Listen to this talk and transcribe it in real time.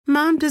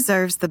Mom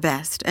deserves the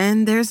best,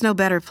 and there's no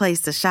better place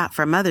to shop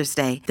for Mother's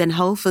Day than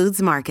Whole Foods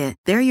Market.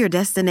 They're your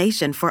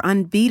destination for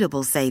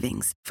unbeatable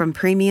savings, from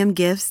premium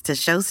gifts to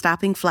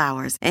show-stopping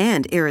flowers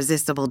and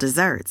irresistible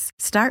desserts.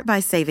 Start by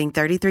saving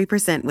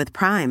 33% with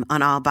Prime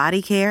on all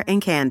body care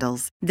and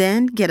candles.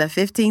 Then get a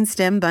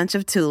 15-stem bunch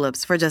of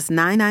tulips for just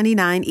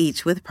 $9.99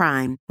 each with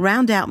Prime.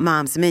 Round out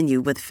Mom's menu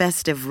with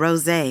festive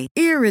rosé,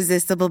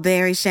 irresistible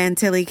berry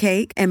chantilly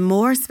cake, and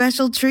more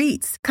special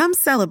treats. Come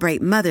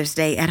celebrate Mother's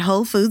Day at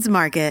Whole Foods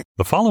Market.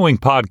 The following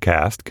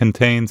podcast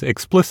contains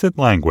explicit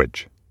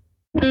language.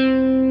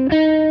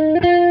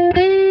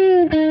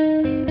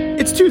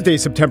 It's Tuesday,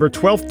 September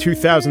 12th,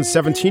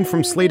 2017.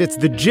 From Slate, it's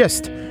The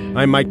Gist.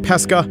 I'm Mike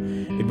Pesca.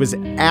 It was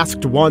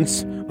asked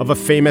once of a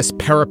famous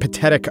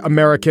peripatetic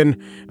American.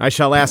 I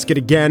shall ask it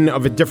again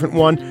of a different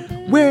one.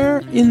 Where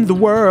in the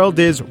world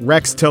is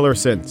Rex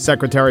Tillerson,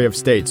 Secretary of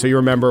State? So you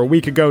remember a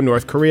week ago,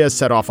 North Korea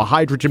set off a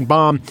hydrogen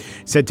bomb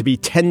said to be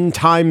 10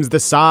 times the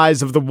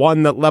size of the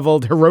one that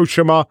leveled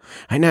Hiroshima.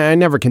 I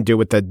never can do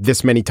with the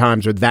this many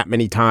times or that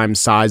many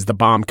times size the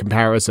bomb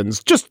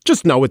comparisons.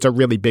 Just know it's a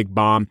really big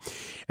bomb.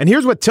 And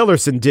here's what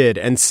Tillerson did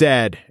and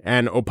said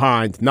and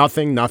opined.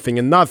 Nothing,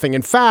 and nothing.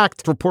 In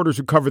fact, reporters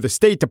who cover the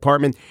State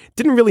Department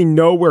didn't really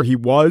know where he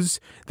was.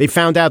 They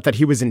found out that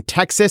he was in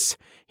Texas.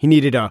 He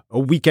needed a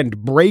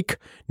weekend break.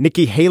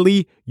 Nikki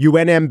Haley,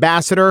 UN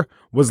ambassador,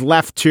 was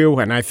left to,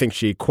 and I think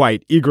she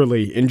quite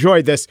eagerly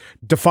enjoyed this,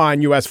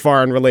 define U.S.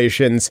 foreign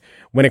relations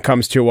when it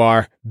comes to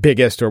our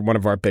biggest or one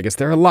of our biggest.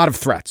 There are a lot of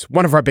threats.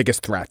 One of our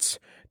biggest threats.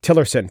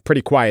 Tillerson,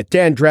 pretty quiet.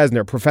 Dan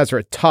Dresner, professor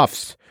at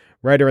Tufts,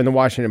 writer in the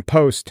Washington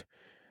Post,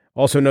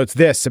 also notes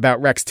this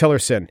about Rex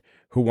Tillerson,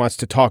 who wants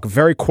to talk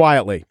very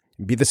quietly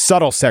and be the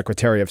subtle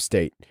Secretary of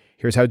State.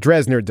 Here's how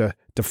Dresner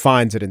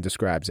defines it and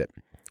describes it.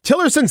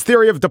 Tillerson's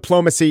theory of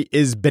diplomacy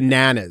is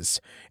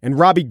bananas. And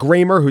Robbie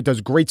Gramer, who does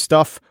great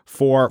stuff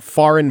for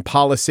foreign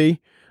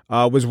policy,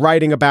 was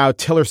writing about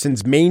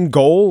Tillerson's main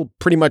goal,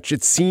 pretty much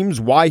it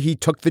seems why he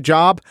took the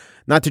job,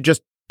 not to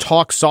just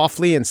talk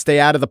softly and stay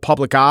out of the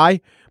public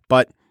eye,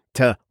 but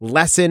to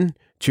lessen,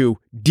 to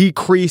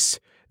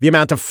decrease the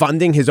amount of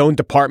funding his own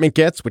department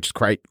gets, which is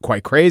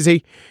quite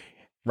crazy.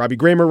 Robbie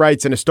Gramer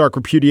writes, in a stark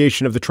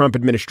repudiation of the Trump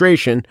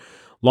administration,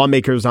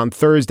 lawmakers on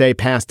Thursday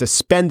passed a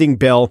spending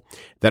bill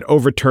that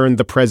overturned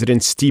the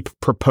president's steep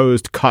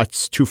proposed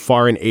cuts to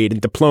foreign aid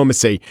and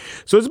diplomacy.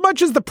 So as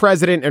much as the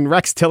president and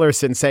Rex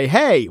Tillerson say,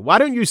 hey, why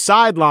don't you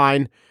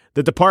sideline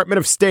the Department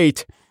of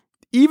State,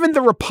 even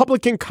the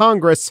Republican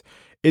Congress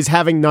is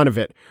having none of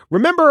it.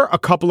 Remember a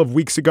couple of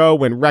weeks ago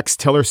when Rex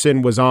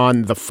Tillerson was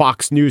on the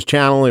Fox News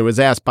channel and was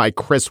asked by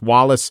Chris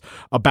Wallace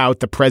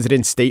about the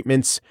president's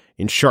statements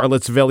in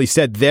Charlottesville? He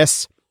said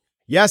this: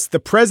 yes, the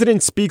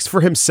president speaks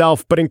for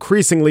himself, but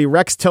increasingly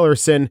Rex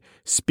Tillerson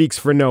speaks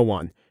for no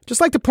one.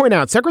 Just like to point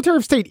out, Secretary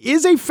of State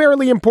is a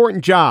fairly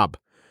important job.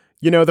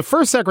 You know, the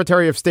first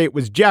Secretary of State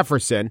was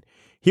Jefferson.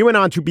 He went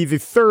on to be the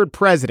third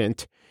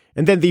president,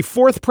 and then the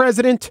fourth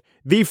president,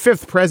 the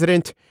fifth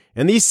president,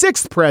 and the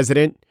sixth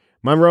president,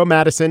 Monroe,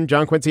 Madison,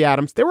 John Quincy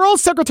Adams, they were all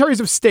secretaries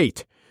of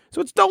state.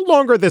 So it's no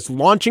longer this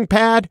launching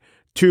pad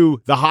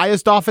to the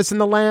highest office in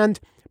the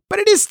land, but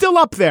it is still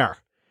up there.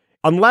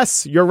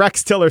 Unless you're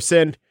Rex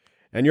Tillerson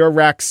and you're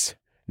Rex,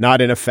 not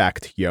in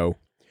effect, yo.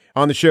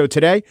 On the show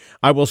today,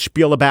 I will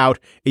spiel about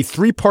a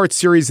 3-part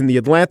series in The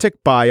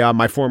Atlantic by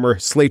my former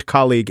Slate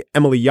colleague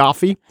Emily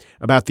Yoffe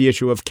about the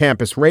issue of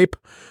campus rape.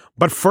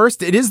 But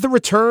first, it is the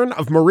return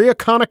of Maria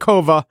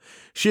Konnikova.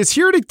 She is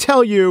here to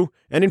tell you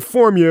and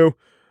inform you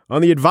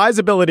on the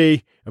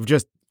advisability of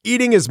just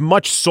eating as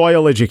much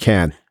soil as you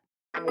can.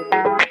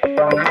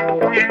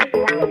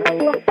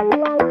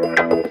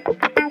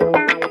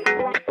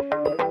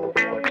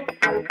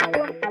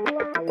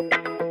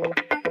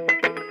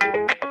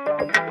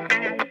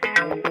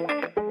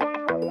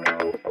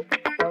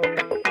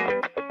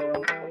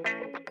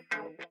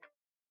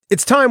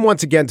 It's time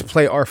once again to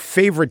play our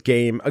favorite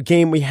game, a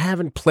game we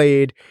haven't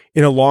played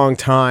in a long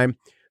time.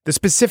 The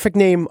specific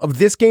name of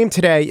this game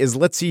today is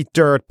Let's Eat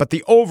Dirt, but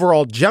the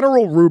overall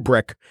general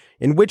rubric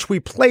in which we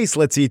place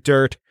Let's Eat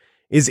Dirt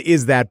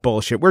is that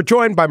bullshit? We're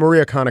joined by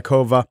Maria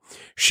Konnikova.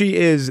 She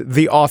is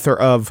the author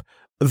of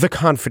The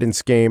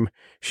Confidence Game.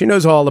 She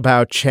knows all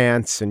about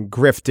chance and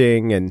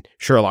grifting and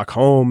Sherlock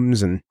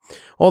Holmes and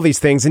all these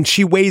things, and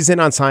she weighs in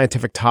on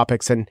scientific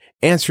topics and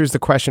answers the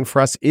question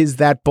for us, is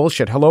that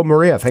bullshit? Hello,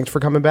 Maria. Thanks for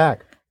coming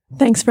back.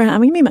 Thanks for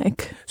having me,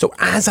 Mike. So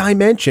as I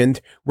mentioned,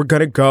 we're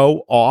going to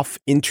go off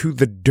into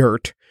the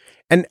dirt.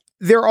 And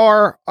there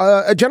are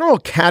a general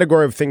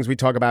category of things we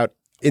talk about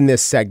in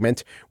this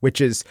segment, which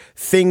is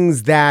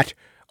things that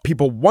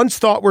people once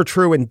thought were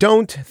true and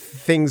don't,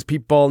 things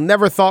people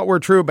never thought were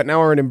true but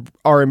now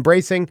are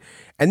embracing.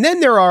 And then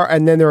there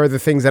are the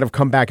things that have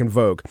come back in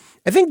vogue.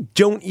 I think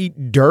don't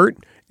eat dirt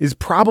is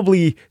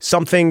probably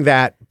something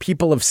that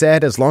people have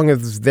said as long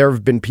as there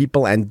have been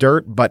people and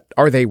dirt, but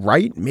are they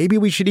right? Maybe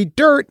we should eat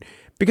dirt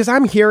because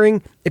I'm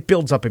hearing it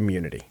builds up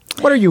immunity.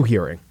 What are you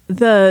hearing?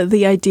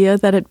 The idea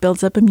that it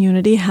builds up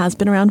immunity has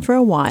been around for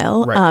a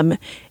while. Right.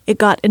 It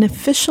got an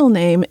official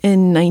name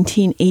in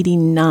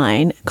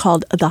 1989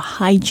 called the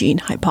Hygiene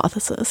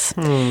Hypothesis.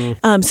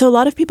 So a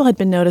lot of people had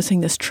been noticing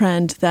this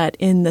trend that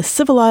in the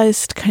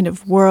civilized kind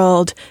of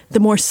world, the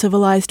more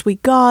civilized we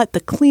got,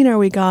 the cleaner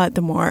we got,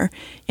 the more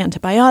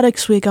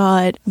antibiotics we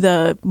got,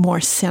 the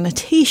more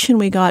sanitation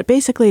we got.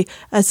 Basically,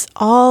 as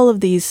all of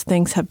these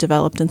things have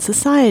developed in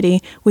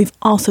society, we've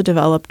also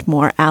developed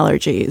more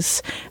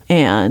allergies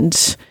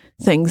and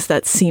things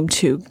that seem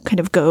to kind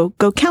of go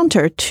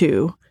counter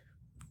to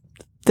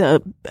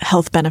the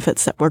health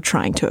benefits that we're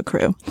trying to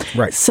accrue.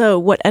 Right. So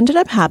what ended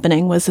up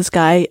happening was this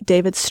guy,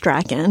 David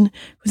Strachan,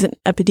 who's an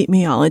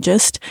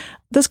epidemiologist.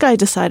 This guy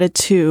decided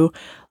to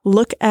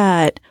look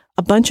at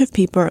a bunch of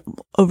people,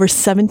 over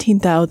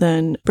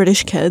 17,000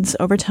 British kids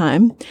over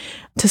time,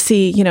 to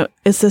see,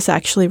 is this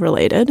actually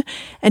related?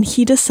 And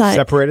he decided...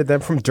 Separated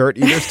them from dirt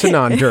eaters to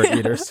non-dirt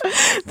eaters.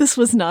 This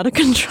was not a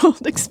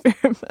controlled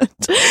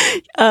experiment.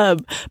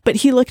 But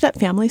he looked at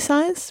family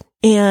size,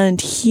 and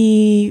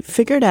he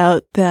figured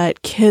out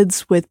that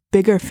kids with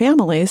bigger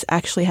families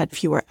actually had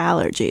fewer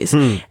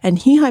allergies. And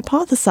he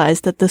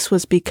hypothesized that this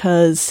was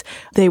because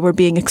they were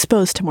being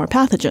exposed to more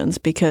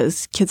pathogens,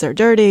 because kids are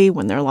dirty.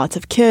 When there are lots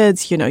of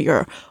kids,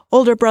 your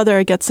older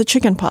brother gets the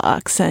chicken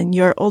pox and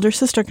your older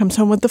sister comes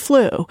home with the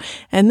flu,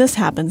 and this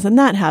happens and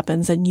that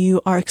happens, and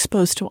you are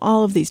exposed to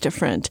all of these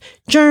different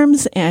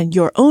germs and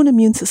your own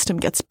immune system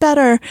gets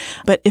better.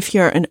 But if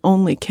you're an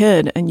only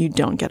kid and you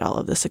don't get all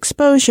of this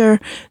exposure,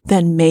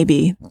 then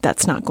maybe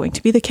that's not going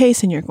to be the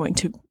case and you're going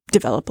to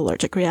develop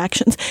allergic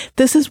reactions.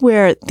 This is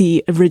where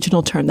the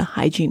original term, the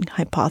hygiene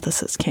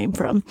hypothesis, came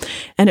from.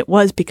 And it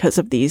was because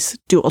of these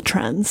dual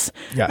trends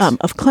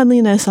of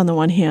cleanliness on the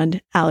one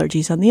hand,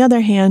 allergies on the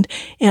other hand.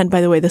 And by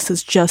the way, this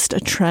is just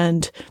a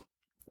trend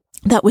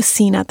that was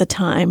seen at the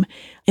time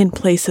in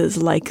places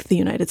like the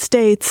United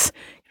States,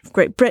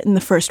 Great Britain,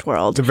 the first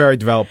world. It's a very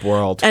developed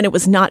world. And it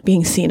was not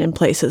being seen in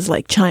places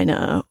like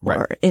China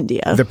or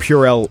India. The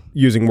Purell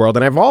using world.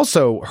 And I've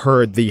also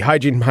heard the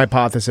hygiene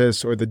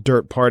hypothesis, or the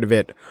dirt part of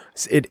it.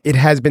 It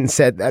has been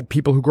said that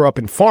people who grow up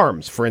in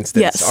farms, for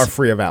instance, are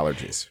free of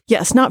allergies.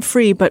 Yes, not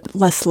free, but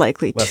less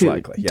likely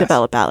to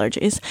develop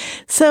allergies.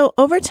 So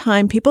over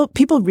time, people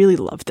really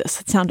loved this.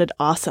 It sounded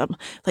awesome.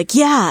 Like,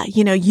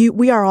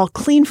 we are all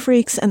clean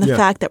freaks. And the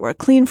fact that we're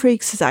clean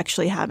freaks is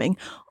actually having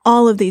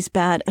all of these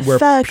bad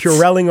effects. We're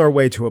Purelling our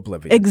way to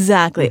oblivion.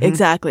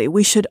 Exactly.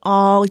 We should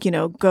all,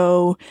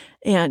 go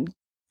and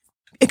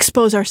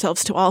expose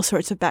ourselves to all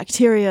sorts of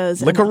bacteria.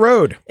 Lick a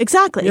road.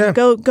 Exactly. Yeah.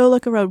 Go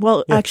lick a road.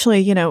 Well,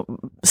 actually,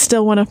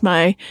 still one of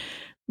my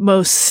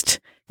most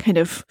kind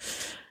of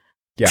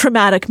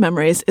traumatic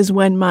memories is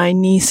when my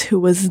niece, who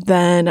was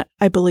then,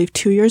 I believe,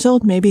 2 years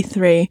old, maybe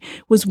 3,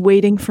 was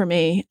waiting for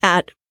me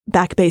at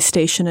Back Bay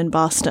Station in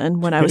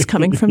Boston when I was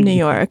coming from New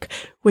York,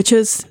 which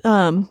is,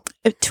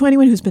 to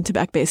anyone who's been to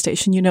Back Bay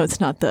Station, it's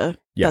not the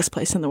best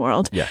place in the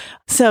world. Yeah.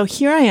 So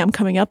here I am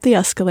coming up the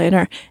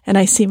escalator, and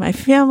I see my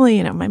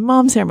family, my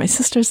mom's there, my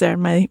sister's there,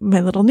 and my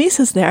little niece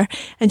is there,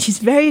 and she's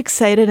very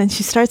excited, and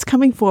she starts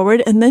coming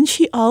forward, and then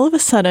she all of a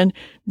sudden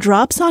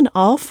drops on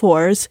all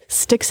fours,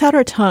 sticks out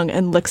her tongue,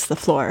 and licks the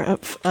floor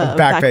of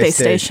Back Bay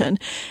Station.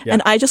 Yeah.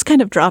 And I just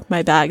kind of dropped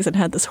my bags and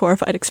had this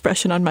horrified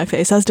expression on my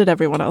face, as did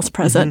everyone else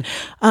present.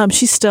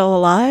 She's still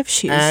alive.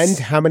 And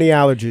how many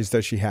allergies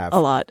does she have? A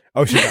lot.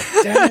 Oh, she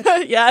does. Damn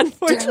it. Yeah,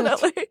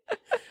 unfortunately.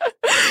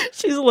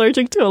 She's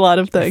allergic to a lot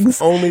of things.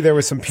 If only there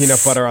was some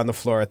peanut butter on the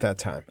floor at that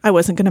time. I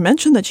wasn't going to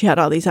mention that she had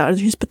all these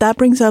allergies, but that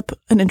brings up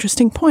an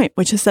interesting point,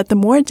 which is that the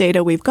more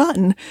data we've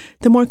gotten,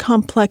 the more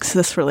complex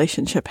this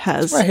relationship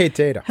has. I hate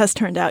data. Has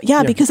turned out.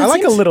 Yeah, because I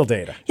like a little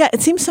data. Yeah,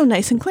 it seems so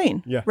nice and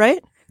clean. Yeah.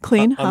 Right?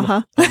 Clean.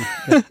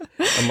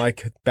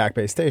 Unlike Back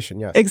Bay Station,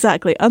 yes.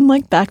 Exactly.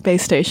 Unlike Back Bay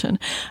Station.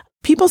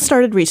 People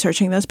started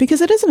researching this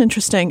because it is an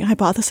interesting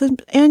hypothesis.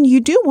 And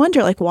you do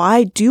wonder,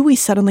 why do we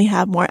suddenly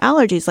have more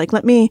allergies?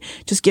 Let me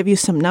just give you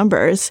some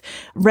numbers.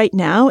 Right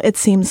now, it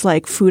seems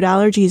like food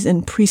allergies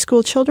in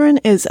preschool children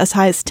is as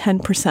high as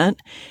 10%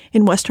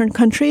 in Western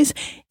countries.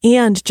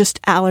 And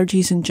just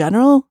allergies in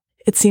general,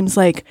 it seems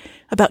like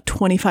about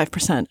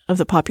 25% of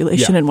the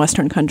population in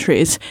Western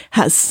countries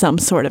has some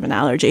sort of an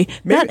allergy.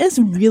 That is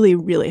really,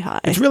 really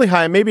high. It's really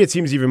high. And maybe it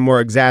seems even more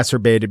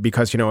exacerbated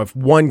because,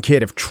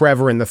 if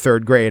Trevor in the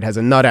 3rd grade has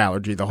a nut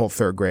allergy, the whole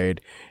 3rd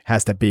grade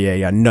has to be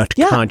a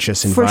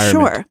nut-conscious environment.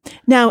 For sure.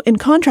 Now, in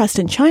contrast,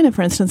 in China,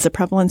 for instance, the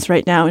prevalence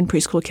right now in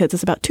preschool kids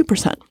is about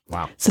 2%.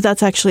 Wow. So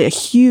that's actually a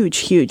huge,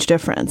 huge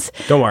difference.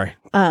 Don't worry.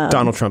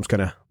 Donald Trump's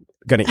gonna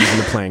even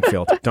the playing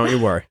field. Don't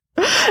you worry.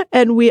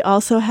 And we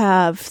also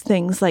have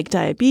things like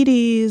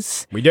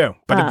diabetes. We do.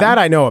 But that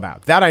I know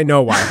about. That I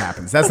know why it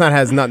happens.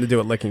 Has nothing to do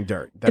with licking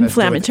dirt.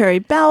 Inflammatory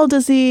bowel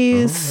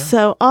disease.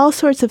 So all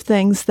sorts of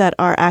things that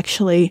are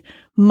actually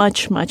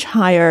much, much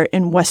higher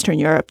in Western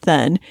Europe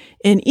than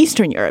in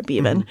Eastern Europe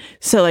even.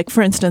 So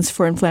for instance,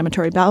 for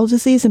inflammatory bowel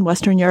disease in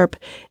Western Europe,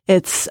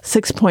 it's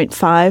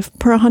 6.5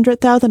 per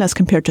 100,000 as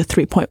compared to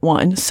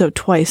 3.1. So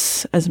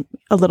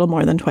a little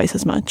more than twice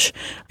as much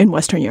in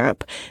Western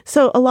Europe.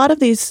 So a lot of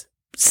these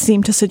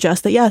seem to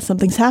suggest that, yeah,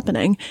 something's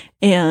happening.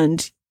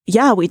 And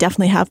yeah, we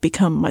definitely have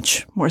become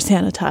much more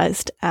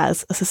sanitized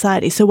as a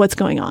society. So what's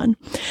going on?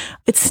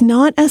 It's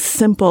not as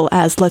simple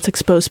as let's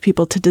expose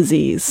people to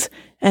disease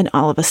and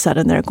all of a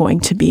sudden they're going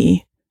to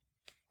be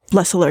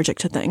less allergic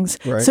to things.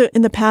 Right. So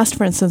in the past,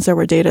 for instance, there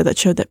were data that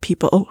showed that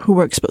people who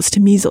were exposed to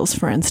measles,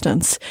 for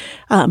instance,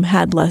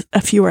 had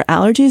fewer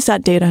allergies.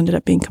 That data ended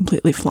up being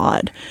completely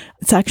flawed.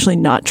 It's actually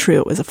not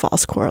true. It was a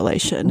false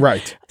correlation.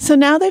 Right. So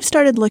now they've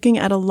started looking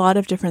at a lot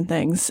of different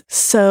things.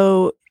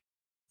 So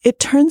it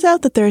turns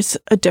out that there's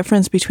a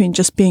difference between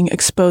just being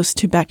exposed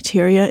to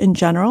bacteria in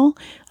general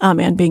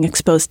and being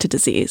exposed to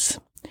disease.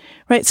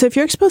 Right. So if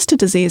you're exposed to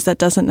disease, that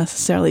doesn't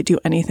necessarily do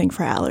anything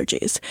for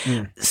allergies.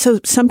 So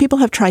some people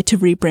have tried to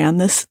rebrand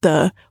this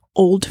the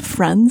old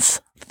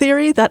friends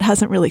theory. That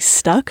hasn't really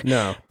stuck.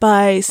 No.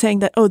 By saying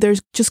that, oh,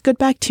 there's just good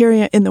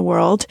bacteria in the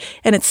world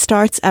and it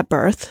starts at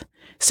birth.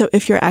 So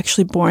if you're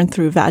actually born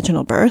through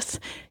vaginal birth,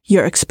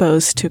 you're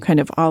exposed to kind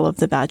of all of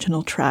the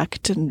vaginal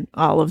tract and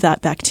all of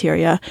that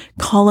bacteria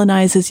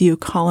colonizes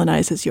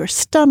your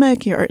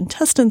stomach, your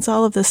intestines,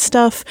 all of this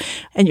stuff,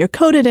 and you're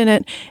coated in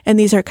it. And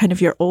these are kind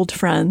of your old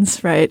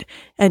friends, right?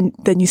 And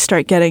then you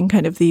start getting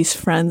kind of these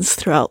friends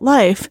throughout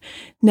life.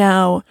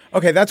 Now,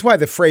 okay, that's why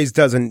the phrase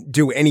doesn't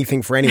do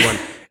anything for anyone.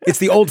 It's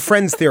the old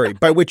friends theory,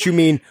 by which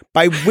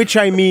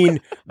I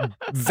mean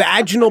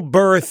vaginal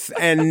birth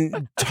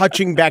and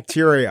touching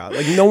bacteria.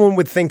 Like no one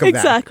would think of that.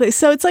 Exactly.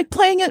 So it's like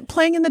playing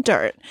in the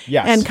dirt.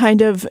 Yes. And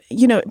kind of,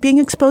 being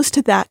exposed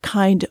to that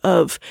kind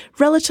of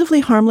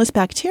relatively harmless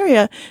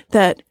bacteria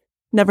that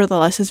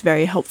nevertheless is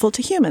very helpful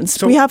to humans.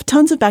 So we have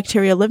tons of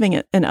bacteria living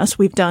in us.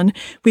 We've done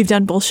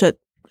bullshit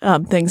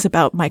things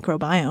about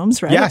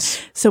microbiomes, right? Yes.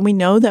 So we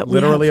know that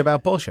literally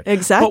about bullshit.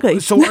 Exactly.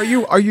 But, so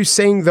are you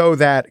saying though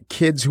that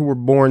kids who were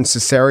born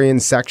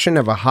cesarean section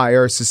have a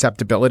higher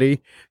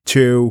susceptibility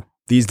to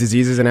these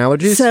diseases and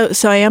allergies?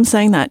 So I am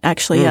saying that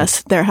actually,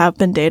 yes, there have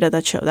been data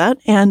that show that,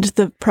 and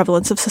the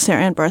prevalence of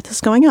cesarean birth is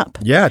going up.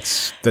 Yeah,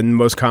 it's the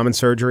most common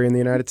surgery in the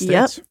United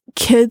States. Yep.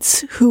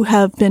 Kids who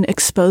have been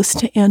exposed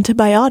to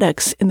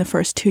antibiotics in the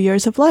first 2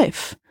 years of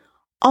life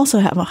also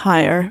have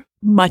a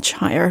much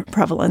higher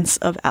prevalence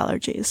of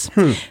allergies.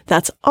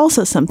 That's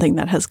also something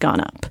that has gone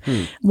up.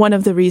 One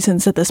of the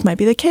reasons that this might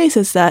be the case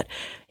is that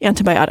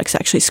antibiotics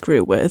actually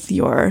screw with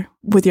your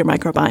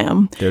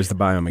microbiome. There's the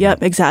biome again.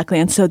 Yep, exactly.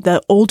 And so the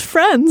old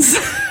friends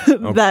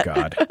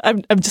God.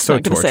 I'm just So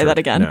not going to say that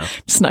again. No.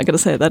 Just not going to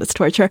say that it's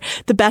torture.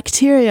 The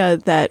bacteria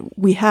that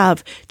we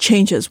have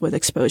changes with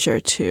exposure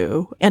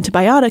to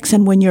antibiotics.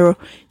 And when you're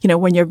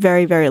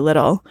very, very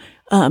little,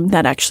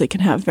 that actually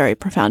can have very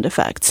profound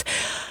effects.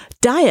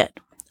 Diet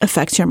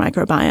affects your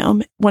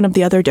microbiome. One of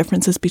the other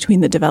differences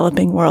between the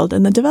developing world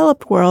and the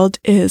developed world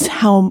is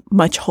how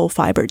much whole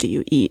fiber do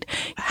you eat?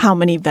 How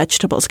many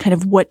vegetables? Kind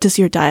of what does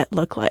your diet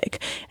look like?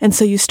 And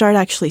so you start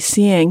actually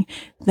seeing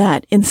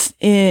that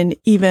in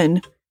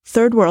even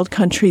third world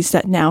countries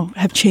that now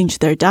have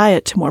changed their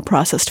diet to more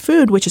processed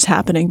food, which is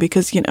happening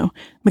because,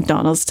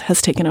 McDonald's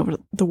has taken over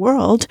the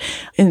world.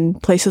 In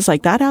places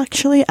like that,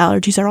 actually,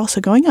 allergies are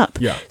also going up.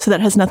 Yeah. So that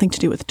has nothing to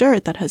do with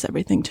dirt. That has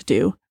everything to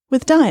do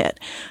with diet.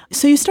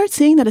 So you start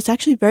seeing that it's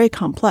actually very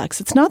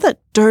complex. It's not that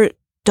dirt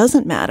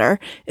doesn't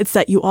matter. It's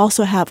that you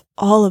also have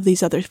all of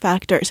these other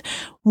factors.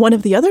 One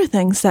of the other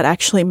things that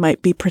actually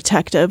might be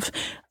protective,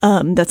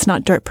 that's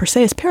not dirt per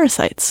se, is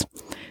parasites.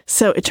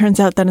 So it turns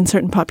out that in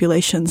certain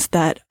populations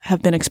that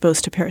have been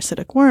exposed to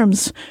parasitic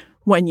worms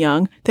when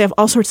young, they have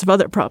all sorts of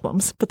other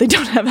problems, but they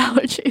don't have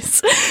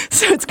allergies.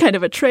 So it's kind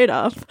of a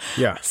trade-off.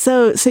 Yeah.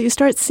 So you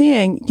start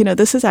seeing,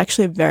 this is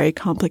actually a very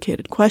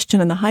complicated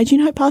question. And the hygiene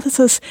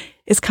hypothesis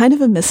is kind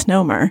of a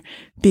misnomer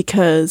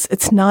because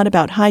it's not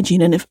about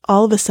hygiene. And if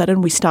all of a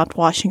sudden we stopped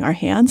washing our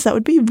hands, that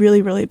would be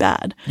really, really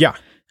bad. Yeah.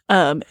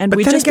 And But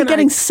we'd then just be again,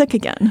 getting sick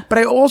again. But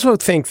I also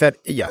think that,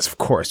 yes, of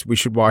course, we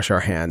should wash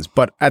our hands.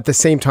 But at the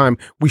same time,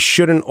 we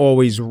shouldn't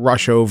always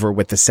rush over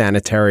with the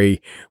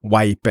sanitary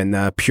wipe and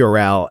the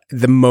Purell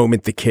the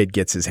moment the kid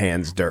gets his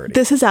hands dirty.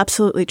 This is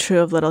absolutely true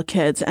of little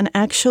kids. And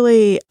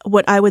actually,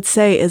 what I would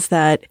say is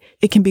that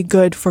it can be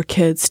good for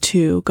kids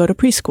to go to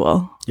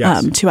preschool,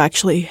 Yes. To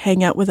actually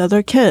hang out with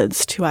other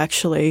kids, to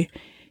actually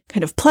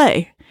kind of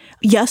play.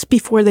 Yes,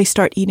 before they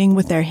start eating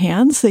with their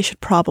hands, they should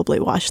probably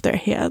wash their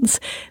hands.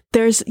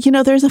 There's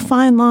a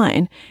fine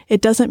line. It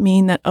doesn't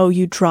mean that,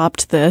 you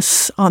dropped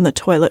this on the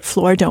toilet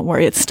floor. Don't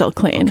worry, it's still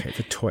clean. Okay,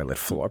 the toilet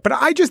floor. But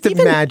I just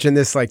imagine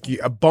this like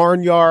a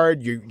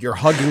barnyard, you're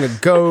hugging a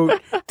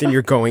goat, then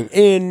you're going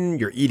in,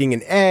 you're eating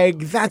an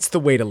egg. That's the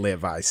way to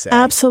live, I say.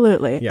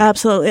 Absolutely. Yeah.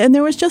 Absolutely. And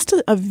there was just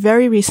a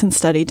very recent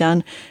study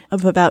done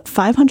of about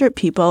 500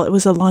 people. It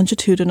was a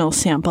longitudinal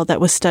sample that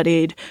was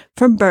studied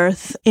from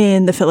birth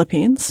in the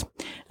Philippines.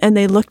 And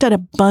they looked at a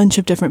bunch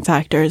of different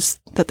factors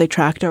that they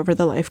tracked over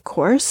the life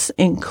course,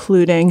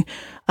 including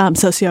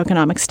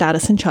socioeconomic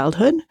status in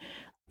childhood,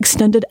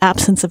 extended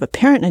absence of a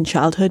parent in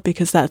childhood,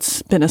 because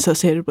that's been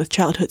associated with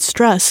childhood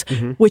stress,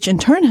 which in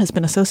turn has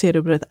been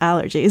associated with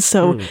allergies.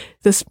 So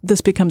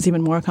this becomes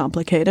even more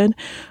complicated.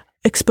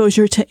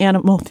 exposure to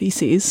animal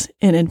feces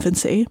in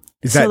infancy.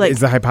 Is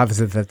the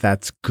hypothesis that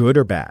that's good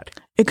or bad?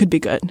 It could be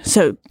good.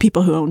 So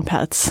people who own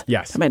pets,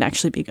 yes, it might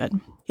actually be good.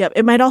 Yep.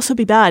 It might also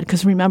be bad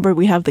because remember,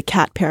 we have the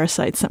cat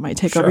parasites that might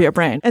take over your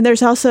brain. And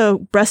there's also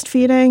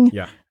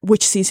breastfeeding,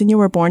 which season you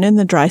were born in,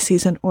 the dry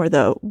season or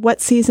the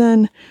wet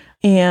season,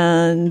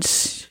 and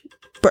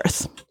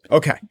birth.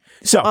 Okay.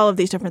 So all of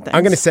these different things.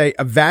 I'm going to say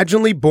a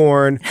vaginally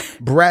born,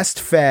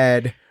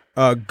 breastfed,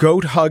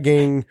 goat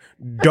hugging,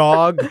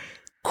 dog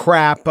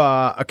crap,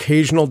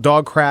 occasional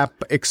dog crap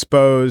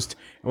exposed.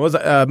 It was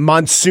a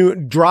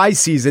monsoon, dry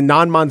season,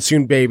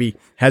 non-monsoon baby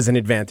has an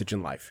advantage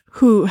in life.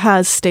 Who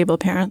has stable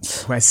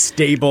parents. Who has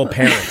stable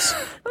parents.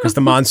 Because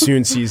the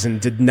monsoon season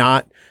did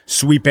not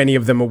sweep any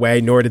of them away,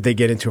 nor did they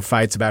get into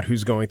fights about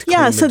who's going to clean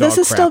the dog so this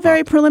is still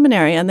very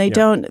preliminary, and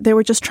they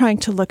were just trying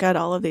to look at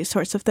all of these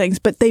sorts of things,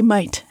 but they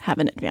might have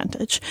an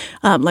advantage.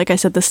 Like I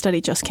said, the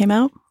study just came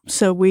out,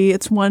 so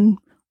it's one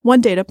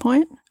data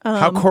point.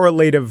 How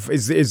correlative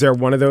is there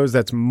one of those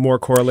that's more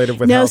correlative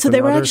with health than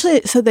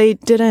others? So they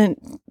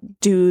didn't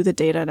do the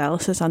data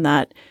analysis on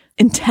that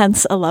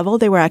intense a level.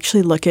 They were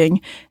actually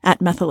looking at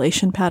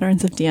methylation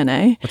patterns of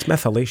DNA. What's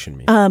methylation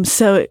mean?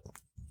 So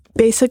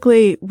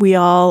basically, we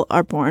all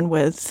are born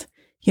with,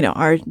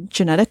 our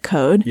genetic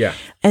code. Yeah.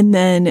 And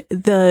then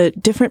the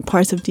different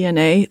parts of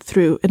DNA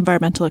through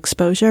environmental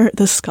exposure,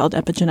 this is called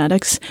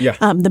epigenetics. Yeah.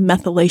 The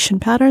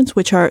methylation patterns,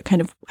 which are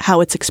kind of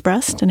how it's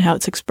expressed and how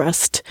it's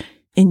expressed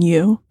in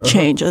you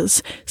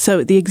changes.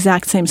 So the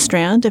exact same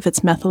strand, if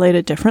it's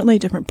methylated differently,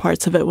 different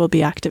parts of it will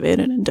be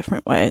activated in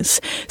different ways.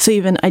 So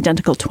even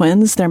identical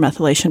twins, their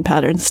methylation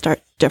patterns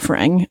start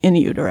differing in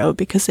utero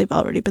because they've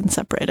already been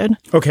separated.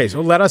 Okay,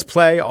 so let us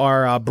play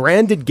our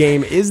branded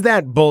game. Is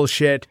that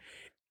bullshit?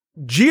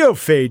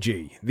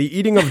 Geophagy, the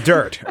eating of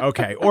dirt.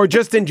 Okay, or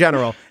just in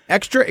general,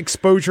 extra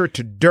exposure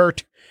to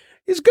dirt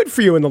is good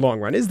for you in the long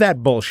run. Is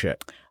that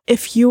bullshit?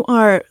 If you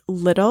are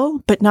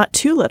little, but not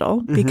too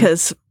little,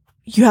 because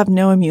you have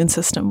no immune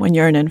system when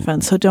you're an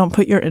infant, so don't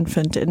put your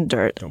infant in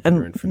dirt.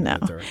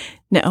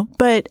 No.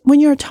 But when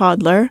you're a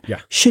toddler,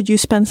 should you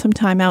spend some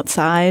time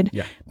outside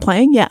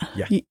playing? Yeah.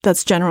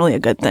 That's generally a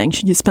good thing.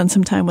 Should you spend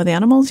some time with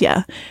animals?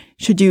 Yeah.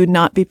 Should you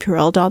not be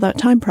Purelled all that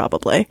time?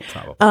 Probably.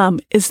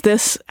 Is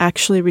this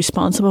actually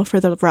responsible for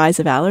the rise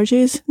of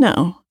allergies?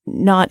 No.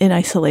 Not in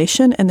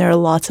isolation, and there are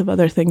lots of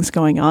other things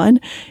going on.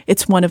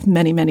 It's one of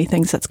many, many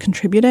things that's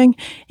contributing,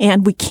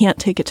 and we can't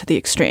take it to the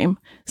extreme.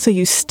 So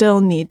you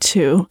still need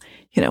to,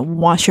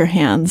 wash your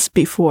hands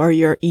before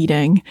you're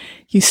eating.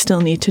 You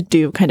still need to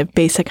do kind of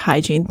basic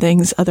hygiene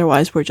things.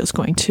 Otherwise, we're just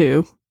going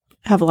to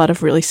have a lot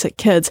of really sick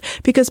kids.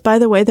 Because, by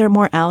the way, there are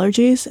more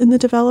allergies in the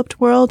developed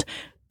world,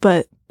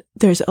 but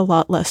there's a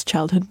lot less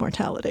childhood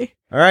mortality.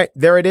 All right,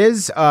 there it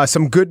is.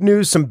 Some good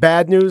news, some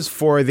bad news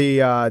for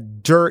the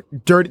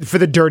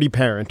dirty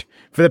parent,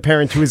 for the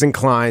parent who is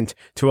inclined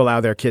to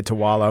allow their kid to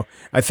wallow.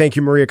 I thank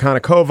you, Maria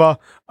Konnikova.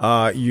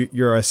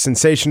 You're a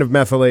sensation of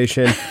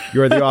methylation.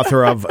 You're the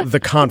author of The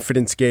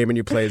Confidence Game, and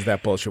you plays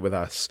that bullshit with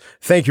us.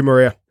 Thank you,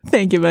 Maria.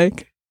 Thank you,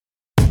 Mike.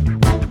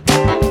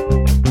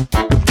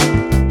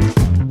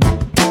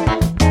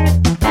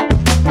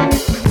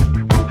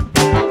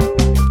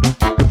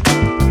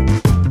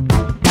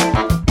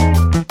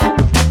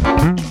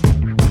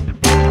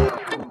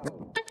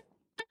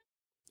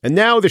 And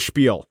now the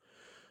Spiel,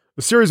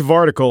 a series of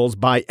articles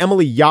by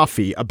Emily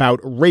Yaffe about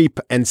rape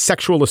and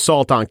sexual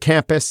assault on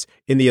campus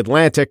in The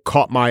Atlantic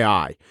caught my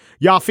eye.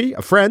 Yaffe,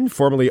 a friend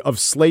formerly of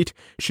Slate,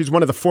 she's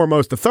one of the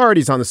foremost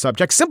authorities on the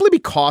subject simply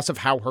because of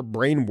how her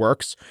brain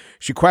works.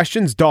 She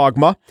questions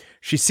dogma.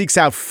 She seeks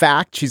out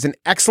fact. She's an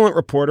excellent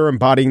reporter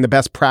embodying the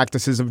best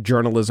practices of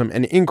journalism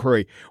and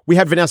inquiry. We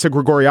had Vanessa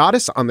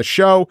Grigoriadis on the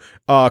show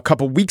a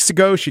couple weeks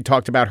ago. She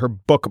talked about her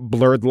book,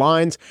 Blurred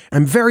Lines.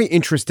 I'm very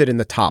interested in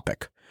the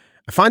topic.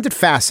 I find it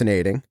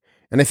fascinating,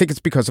 and I think it's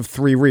because of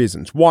three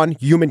reasons. One,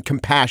 human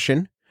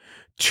compassion.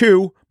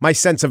 Two, my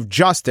sense of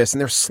justice, and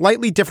they're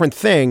slightly different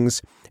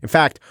things. In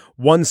fact,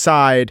 one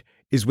side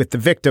is with the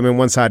victim and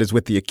one side is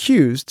with the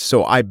accused,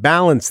 so I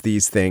balance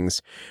these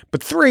things.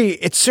 But three,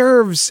 it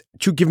serves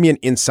to give me an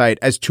insight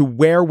as to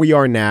where we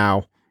are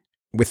now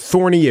with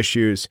thorny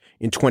issues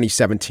in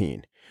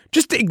 2017.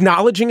 Just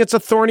acknowledging it's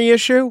a thorny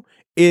issue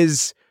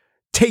is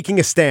taking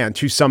a stand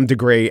to some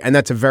degree, and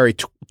that's a very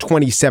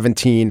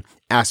 2017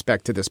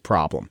 aspect to this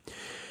problem.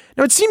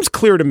 Now, it seems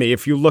clear to me,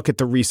 if you look at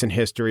the recent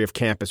history of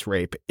campus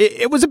rape,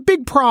 it was a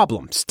big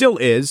problem, still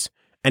is.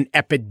 An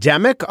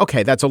epidemic?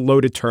 Okay, that's a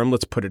loaded term,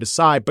 let's put it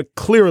aside, but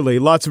clearly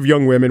lots of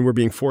young women were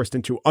being forced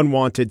into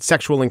unwanted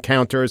sexual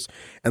encounters,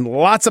 and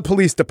lots of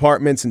police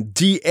departments and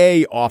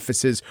DA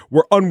offices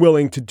were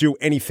unwilling to do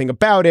anything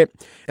about it,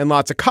 and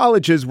lots of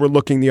colleges were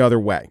looking the other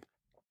way.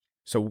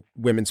 So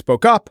women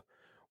spoke up.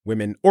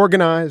 Women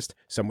organized,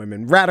 some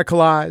women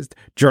radicalized,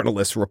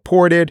 journalists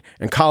reported,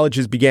 and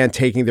colleges began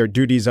taking their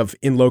duties of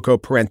in loco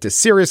parentis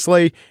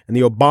seriously, and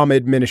the Obama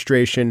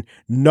administration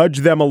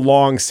nudged them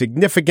along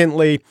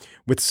significantly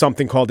with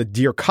something called a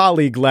Dear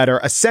Colleague letter,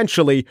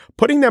 essentially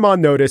putting them on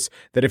notice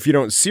that if you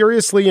don't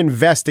seriously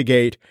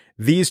investigate,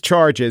 these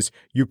charges,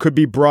 you could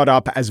be brought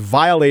up as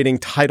violating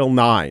Title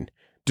IX,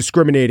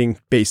 discriminating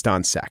based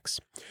on sex.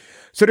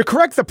 So to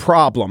correct the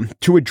problem,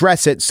 to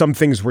address it, some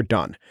things were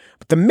done.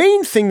 But the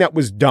main thing that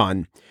was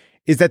done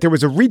is that there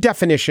was a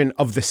redefinition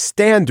of the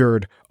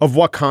standard of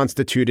what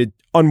constituted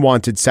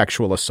unwanted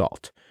sexual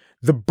assault,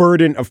 the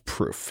burden of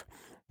proof.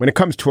 When it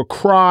comes to a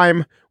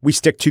crime, we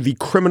stick to the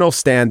criminal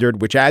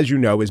standard, which, as you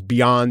know, is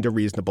beyond a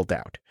reasonable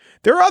doubt.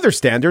 There are other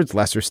standards,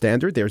 lesser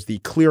standard. There's the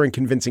clear and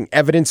convincing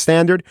evidence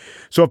standard.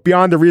 So if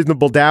beyond a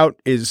reasonable doubt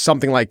is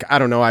something like, I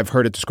don't know, I've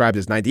heard it described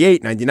as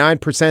 98,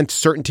 99%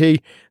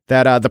 certainty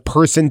that the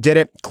person did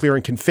it, clear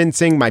and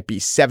convincing might be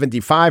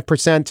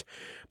 75%.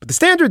 But the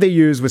standard they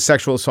use with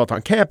sexual assault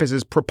on campus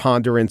is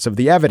preponderance of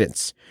the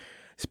evidence.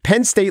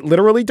 Penn State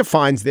literally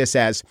defines this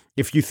as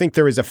if you think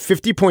there is a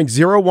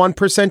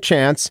 50.01%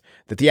 chance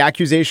that the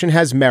accusation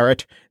has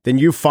merit, then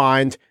you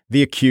find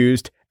the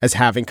accused as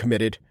having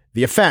committed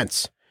the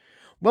offense.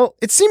 Well,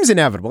 it seems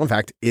inevitable, in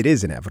fact, it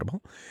is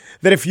inevitable,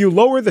 that if you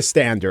lower the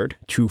standard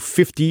to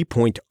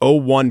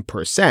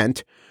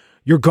 50.01%,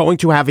 you're going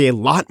to have a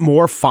lot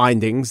more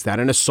findings that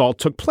an assault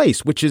took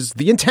place, which is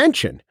the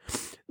intention.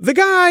 The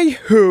guy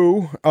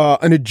who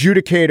an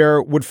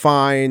adjudicator would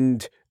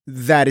find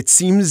that it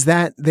seems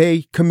that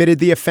they committed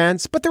the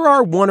offense, but there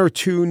are one or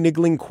two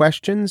niggling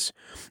questions.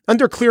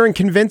 Under clear and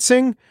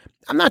convincing,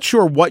 I'm not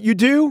sure what you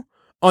do.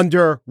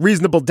 Under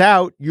reasonable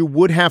doubt, you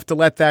would have to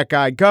let that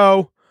guy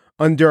go.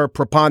 Under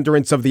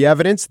preponderance of the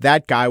evidence,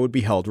 that guy would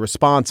be held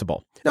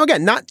responsible. Now,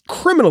 again, not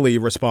criminally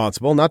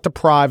responsible, not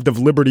deprived of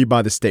liberty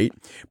by the state,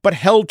 but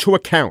held to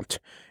account,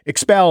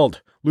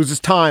 expelled, loses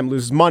time,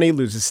 loses money,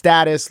 loses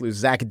status,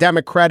 loses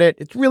academic credit.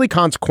 It's really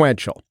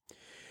consequential.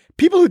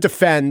 People who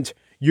defend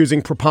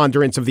using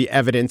preponderance of the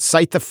evidence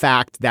cite the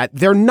fact that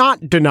they're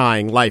not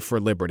denying life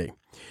or liberty.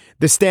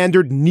 The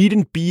standard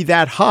needn't be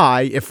that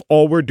high if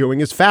all we're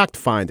doing is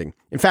fact-finding.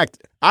 In fact,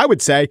 I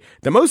would say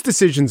that most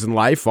decisions in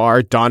life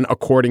are done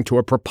according to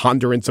a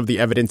preponderance of the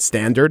evidence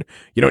standard.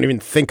 You don't even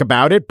think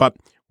about it, but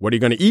what are you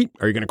going to eat?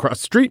 Are you going to cross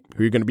the street?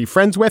 Who are you going to be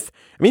friends with?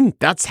 I mean,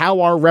 that's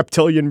how our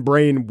reptilian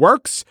brain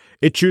works.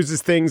 It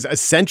chooses things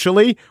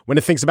essentially, when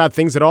it thinks about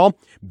things at all,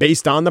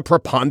 based on the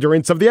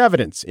preponderance of the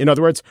evidence. In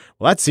other words,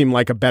 well, that seemed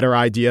like a better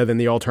idea than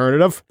the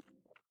alternative.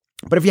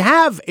 But if you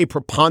have a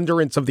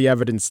preponderance of the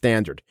evidence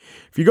standard,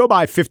 if you go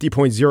by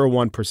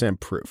 50.01%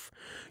 proof,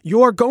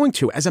 you are going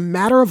to, as a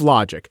matter of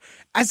logic,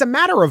 as a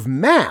matter of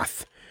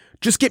math,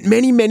 just get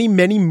many, many,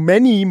 many,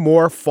 many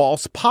more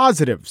false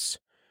positives.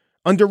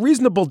 Under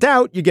reasonable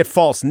doubt, you get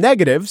false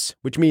negatives,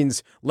 which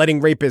means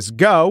letting rapists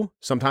go,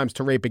 sometimes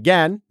to rape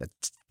again.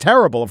 That's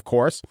terrible, of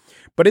course.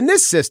 But in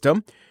this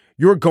system,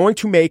 you're going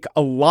to make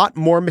a lot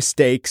more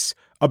mistakes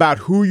about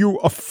who you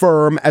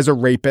affirm as a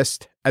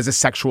rapist, as a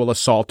sexual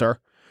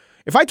assaulter.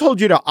 If I told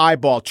you to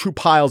eyeball two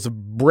piles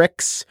of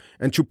bricks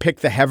and to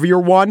pick the heavier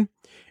one,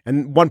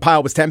 and one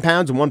pile was 10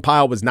 pounds and one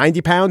pile was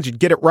 90 pounds,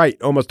 you'd get it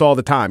right almost all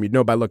the time. You'd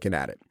know by looking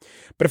at it.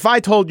 But if I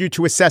told you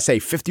to assess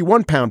a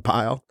 51-pound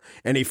pile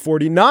and a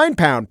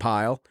 49-pound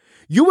pile,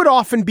 you would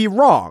often be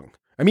wrong.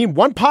 I mean,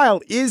 one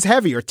pile is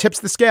heavier, tips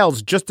the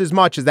scales just as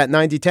much as that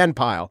 90-10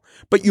 pile,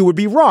 but you would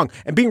be wrong.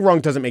 And being wrong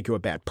doesn't make you a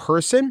bad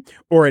person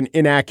or an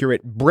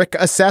inaccurate brick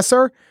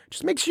assessor. It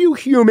just makes you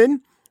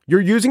human. You're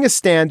using a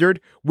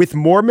standard with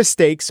more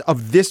mistakes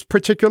of this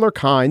particular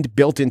kind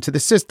built into the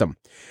system.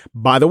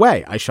 By the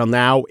way, I shall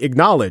now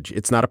acknowledge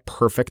it's not a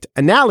perfect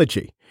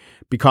analogy,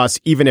 because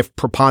even if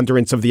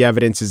preponderance of the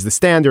evidence is the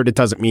standard, it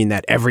doesn't mean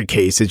that every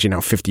case is,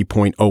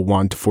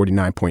 50.01 to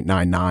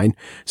 49.99.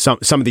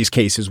 Some of these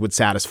cases would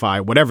satisfy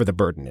whatever the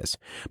burden is.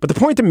 But the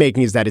point I'm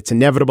making is that it's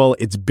inevitable,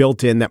 it's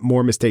built in that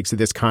more mistakes of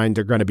this kind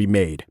are going to be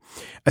made.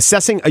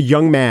 Assessing a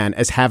young man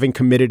as having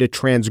committed a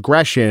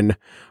transgression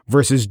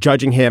versus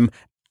judging him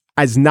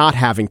as not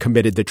having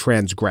committed the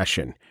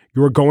transgression,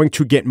 you are going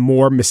to get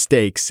more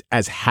mistakes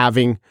as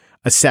having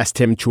assessed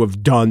him to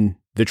have done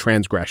the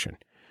transgression.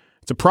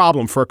 It's a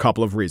problem for a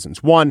couple of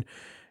reasons. One,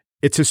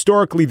 it's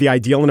historically the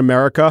ideal in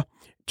America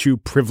to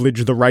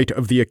privilege the right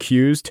of the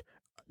accused.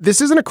 This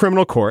isn't a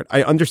criminal court,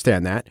 I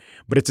understand that,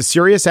 but it's a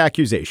serious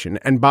accusation,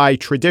 and by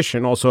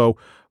tradition also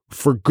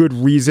for good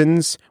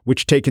reasons,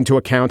 which take into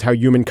account how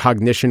human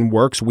cognition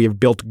works, we have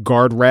built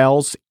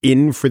guardrails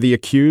in for the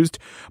accused.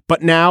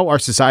 But now our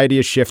society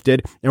has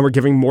shifted and we're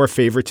giving more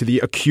favor to the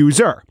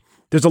accuser.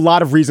 There's a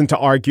lot of reason to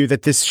argue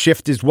that this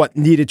shift is what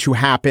needed to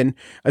happen,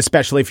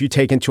 especially if you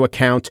take into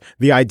account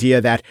the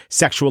idea that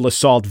sexual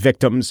assault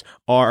victims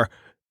are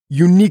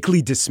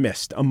uniquely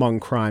dismissed among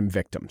crime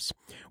victims.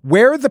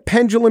 Where the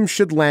pendulum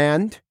should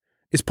land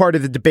is part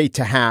of the debate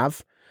to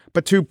have,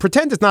 but to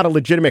pretend it's not a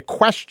legitimate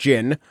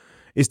question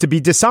is to be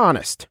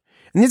dishonest.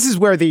 And this is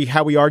where the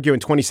how we argue in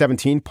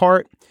 2017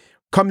 part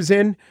comes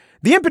in.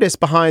 The impetus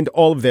behind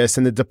all of this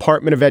and the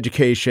Department of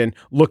Education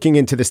looking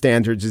into the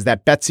standards is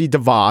that Betsy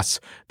DeVos,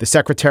 the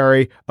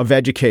Secretary of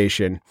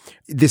Education,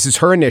 this is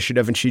her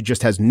initiative and she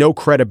just has no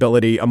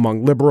credibility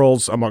among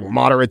liberals, among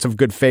moderates of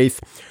good faith.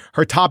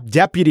 Her top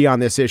deputy on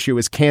this issue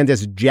is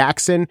Candace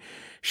Jackson.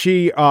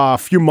 She, a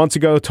few months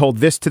ago, told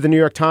this to the New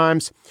York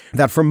Times,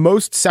 that for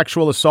most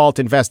sexual assault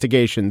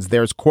investigations,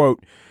 there's,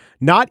 quote,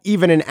 not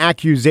even an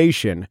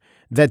accusation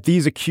that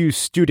these accused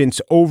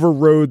students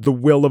overrode the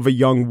will of a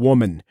young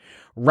woman.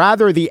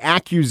 Rather, the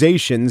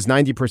accusations,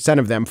 90%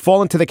 of them,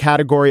 fall into the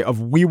category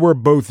of we were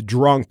both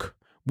drunk,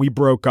 we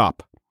broke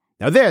up.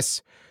 Now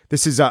this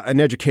is an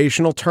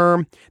educational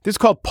term. This is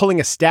called pulling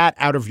a stat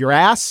out of your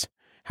ass.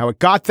 How it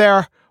got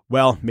there?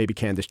 Well, maybe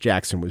Candace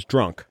Jackson was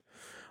drunk.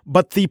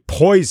 But the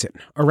poison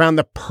around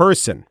the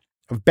person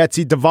of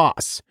Betsy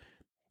DeVos,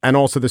 and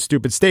also the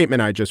stupid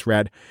statement I just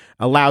read,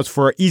 allows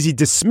for easy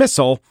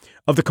dismissal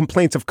of the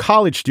complaints of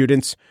college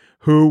students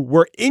who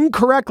were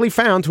incorrectly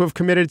found to have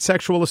committed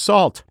sexual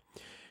assault.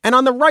 And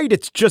on the right,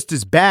 it's just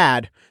as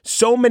bad.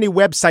 So many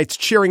websites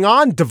cheering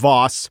on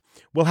DeVos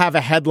will have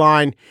a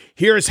headline,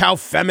 here's how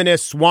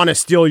feminists want to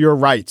steal your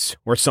rights,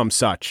 or some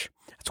such.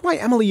 That's why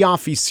Emily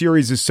Yoffe's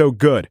series is so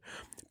good.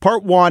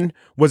 Part 1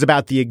 was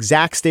about the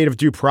exact state of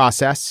due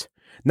process.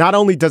 Not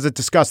only does it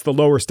discuss the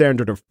lower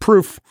standard of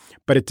proof,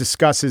 but it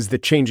discusses the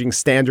changing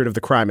standard of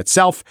the crime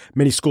itself.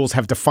 Many schools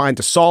have defined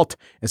assault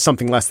as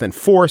something less than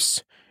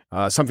force,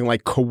 something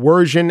like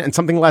coercion, and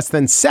something less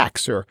than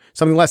sex, or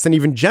something less than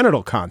even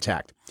genital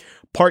contact.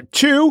 Part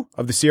 2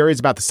 of the series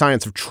about the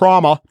science of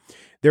trauma.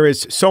 There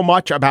is so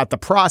much about the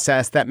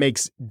process that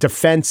makes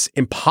defense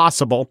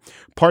impossible.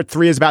 Part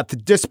 3 is about the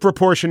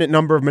disproportionate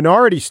number of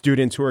minority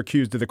students who are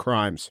accused of the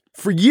crimes.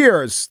 For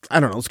years, I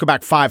don't know, let's go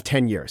back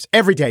 5-10 years.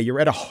 Every day you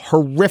read a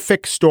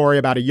horrific story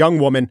about a young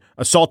woman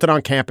assaulted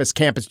on campus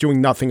doing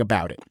nothing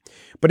about it.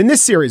 But in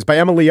this series by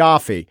Emily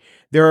Yoffe,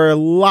 there are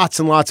lots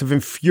and lots of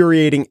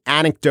infuriating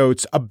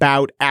anecdotes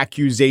about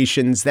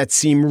accusations that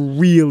seem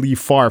really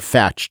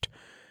far-fetched,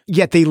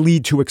 yet they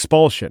lead to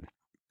expulsion.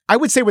 I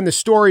would say when the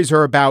stories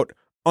are about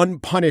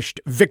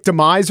unpunished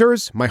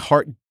victimizers, my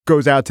heart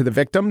goes out to the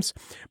victims.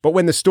 But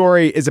when the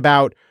story is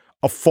about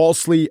a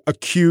falsely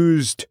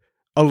accused,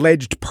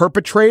 alleged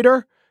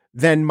perpetrator,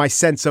 then my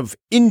sense of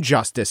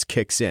injustice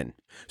kicks in.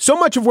 So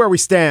much of where we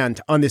stand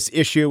on this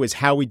issue is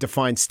how we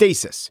define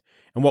stasis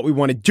and what we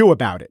want to do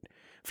about it.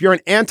 If you're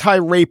an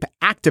anti-rape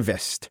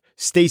activist,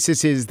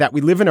 stasis is that we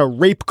live in a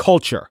rape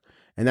culture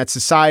and that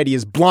society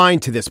is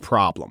blind to this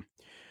problem.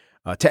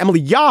 To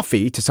Emily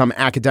Yoffe, to some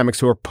academics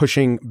who are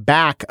pushing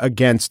back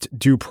against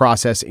due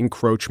process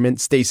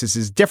encroachment, stasis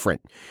is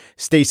different.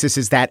 Stasis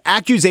is that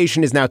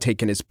accusation is now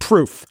taken as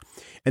proof,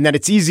 and that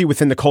it's easy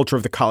within the culture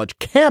of the college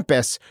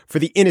campus for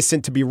the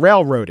innocent to be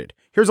railroaded.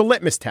 Here's a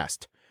litmus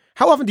test.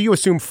 How often do you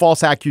assume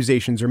false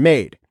accusations are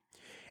made?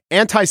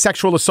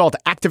 Anti-sexual assault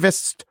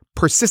activists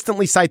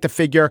persistently cite the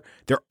figure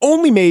they're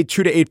only made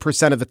 2 to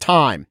 8% of the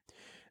time.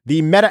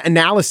 The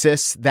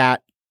meta-analysis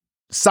that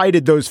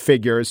cited those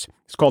figures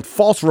is called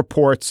False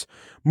Reports,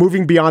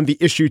 Moving Beyond the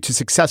Issue to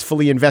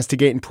Successfully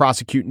Investigate and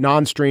Prosecute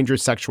Non-Stranger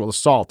Sexual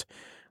Assault.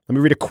 Let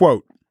me read a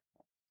quote.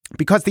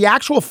 Because the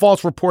actual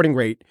false reporting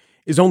rate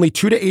is only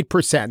 2 to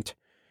 8%,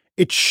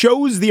 it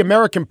shows the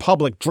American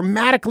public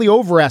dramatically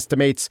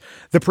overestimates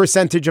the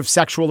percentage of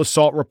sexual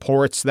assault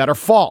reports that are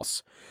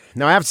false.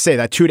 Now, I have to say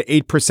that 2 to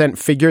 8%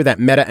 figure, that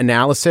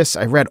meta-analysis,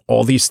 I read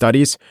all these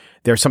studies.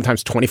 They're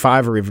sometimes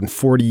 25 or even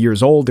 40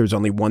 years old. There's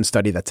only one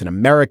study that's an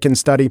American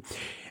study.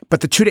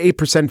 But the 2 to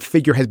 8%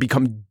 figure has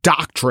become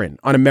doctrine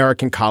on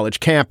American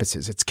college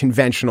campuses. It's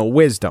conventional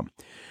wisdom.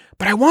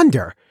 But I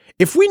wonder,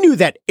 if we knew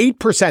that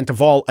 8%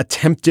 of all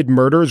attempted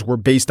murders were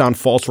based on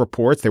false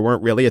reports, they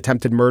weren't really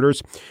attempted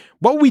murders,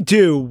 what would we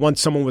do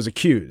once someone was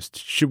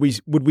accused?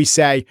 Would we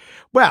say,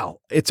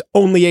 well, it's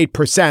only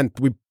 8%,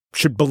 we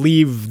should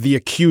believe the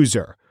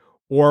accuser?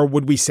 Or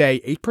would we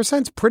say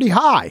 8% is pretty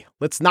high?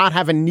 Let's not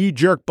have a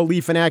knee-jerk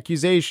belief in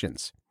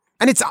accusations.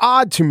 And it's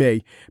odd to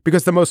me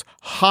because the most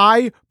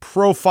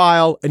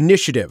high-profile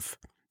initiative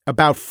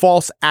about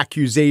false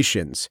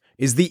accusations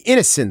is the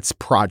Innocence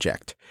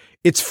Project.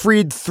 It's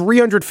freed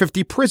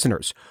 350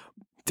 prisoners.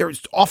 They're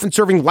often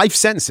serving life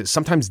sentences,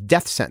 sometimes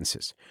death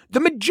sentences. The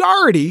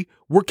majority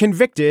were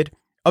convicted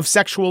of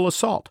sexual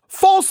assault,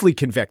 falsely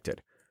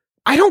convicted.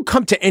 I don't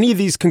come to any of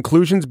these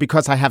conclusions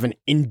because I have an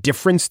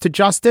indifference to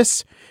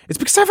justice. It's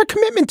because I have a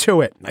commitment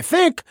to it. I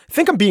think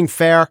I'm being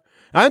fair.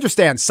 I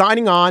understand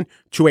signing on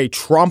to a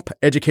Trump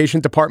Education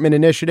Department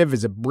initiative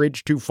is a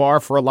bridge too far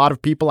for a lot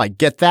of people. I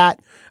get that.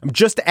 I'm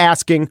just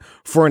asking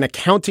for an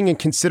accounting and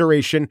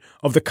consideration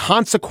of the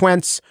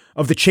consequence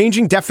of the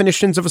changing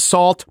definitions of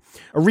assault,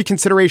 a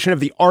reconsideration of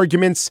the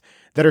arguments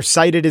that are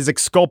cited as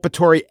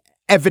exculpatory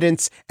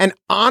evidence, and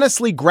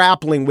honestly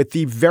grappling with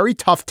the very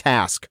tough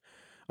task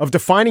of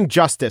defining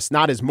justice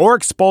not as more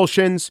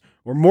expulsions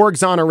or more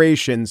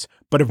exonerations,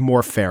 but of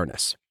more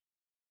fairness.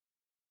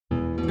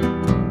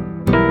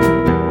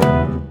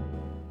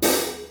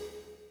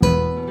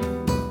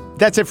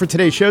 That's it for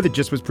today's show. That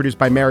just was produced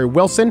by Mary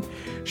Wilson.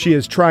 She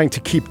is trying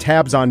to keep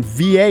tabs on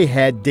VA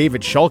head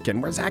David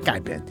Shulkin. Where's that guy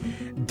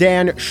been?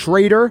 Dan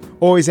Schrader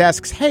always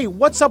asks, hey,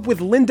 what's up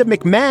with Linda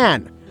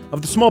McMahon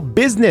of the Small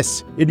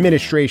Business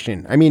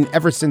Administration? I mean,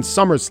 ever since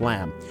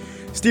SummerSlam.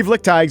 Steve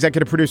Lichtai,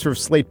 executive producer of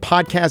Slate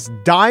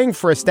Podcast, dying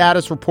for a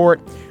status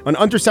report on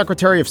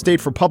Undersecretary of State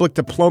for Public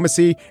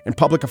Diplomacy and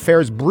Public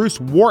Affairs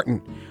Bruce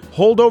Wharton,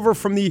 holdover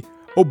from the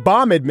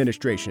Obama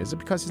administration. Is it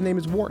because his name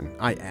is Wharton?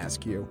 I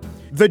ask you.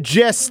 The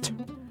Gist,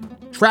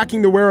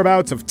 tracking the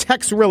whereabouts of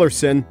Tex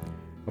Willerson,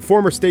 a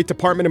former State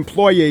Department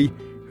employee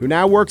who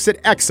now works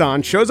at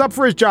Exxon, shows up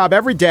for his job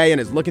every day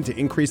and is looking to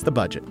increase the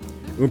budget.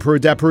 Un Peru,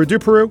 de Peru, du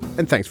Peru,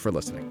 and thanks for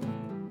listening.